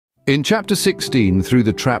In Chapter 16, Through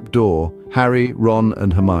the Trapdoor, Harry, Ron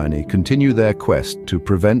and Hermione continue their quest to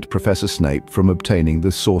prevent Professor Snape from obtaining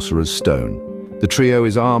the Sorcerer's Stone. The trio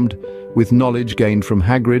is armed with knowledge gained from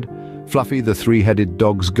Hagrid, Fluffy the three-headed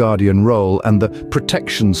dog's guardian role, and the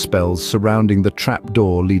protection spells surrounding the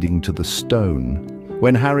trapdoor leading to the stone.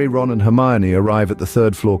 When Harry, Ron and Hermione arrive at the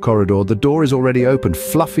third-floor corridor, the door is already open,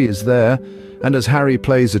 Fluffy is there, and as Harry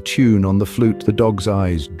plays a tune on the flute, the dog's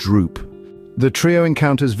eyes droop. The trio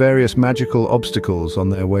encounters various magical obstacles on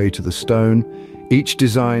their way to the stone, each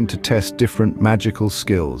designed to test different magical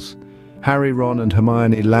skills. Harry, Ron and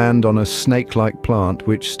Hermione land on a snake-like plant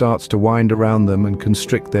which starts to wind around them and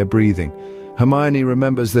constrict their breathing. Hermione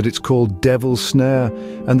remembers that it's called Devil's Snare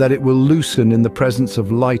and that it will loosen in the presence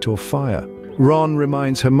of light or fire. Ron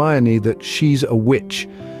reminds Hermione that she's a witch.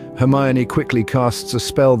 Hermione quickly casts a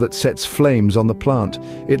spell that sets flames on the plant.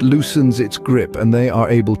 It loosens its grip and they are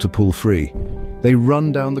able to pull free. They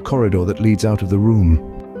run down the corridor that leads out of the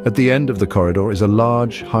room. At the end of the corridor is a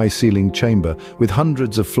large, high-ceilinged chamber with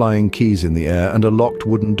hundreds of flying keys in the air and a locked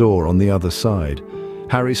wooden door on the other side.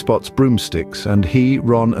 Harry spots broomsticks and he,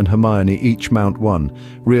 Ron and Hermione each mount one,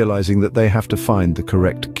 realizing that they have to find the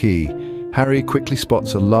correct key. Harry quickly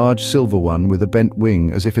spots a large silver one with a bent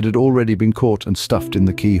wing as if it had already been caught and stuffed in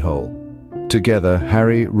the keyhole. Together,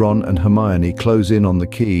 Harry, Ron and Hermione close in on the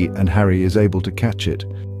key and Harry is able to catch it.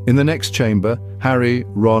 In the next chamber, Harry,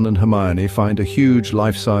 Ron and Hermione find a huge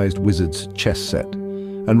life-sized wizard's chess set,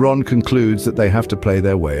 and Ron concludes that they have to play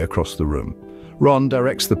their way across the room. Ron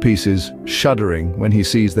directs the pieces, shuddering when he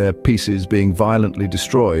sees their pieces being violently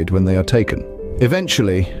destroyed when they are taken.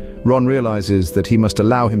 Eventually, Ron realizes that he must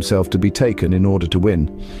allow himself to be taken in order to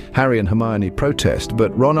win. Harry and Hermione protest,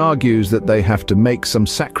 but Ron argues that they have to make some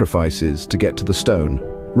sacrifices to get to the stone.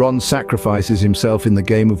 Ron sacrifices himself in the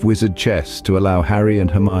game of wizard chess to allow Harry and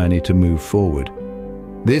Hermione to move forward.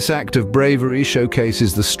 This act of bravery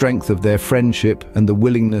showcases the strength of their friendship and the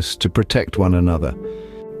willingness to protect one another.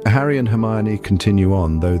 Harry and Hermione continue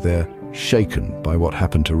on, though they're shaken by what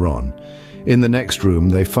happened to Ron. In the next room,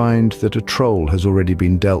 they find that a troll has already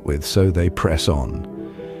been dealt with, so they press on.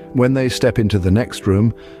 When they step into the next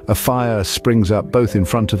room, a fire springs up both in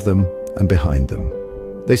front of them and behind them.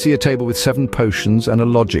 They see a table with 7 potions and a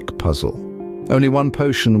logic puzzle. Only 1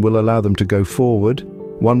 potion will allow them to go forward,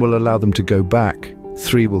 1 will allow them to go back,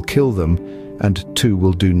 3 will kill them, and 2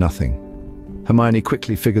 will do nothing. Hermione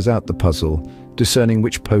quickly figures out the puzzle, discerning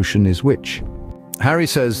which potion is which. Harry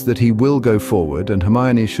says that he will go forward and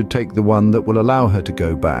Hermione should take the one that will allow her to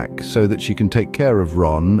go back so that she can take care of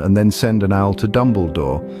Ron and then send an owl to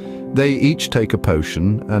Dumbledore. They each take a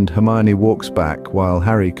potion and Hermione walks back while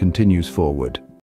Harry continues forward.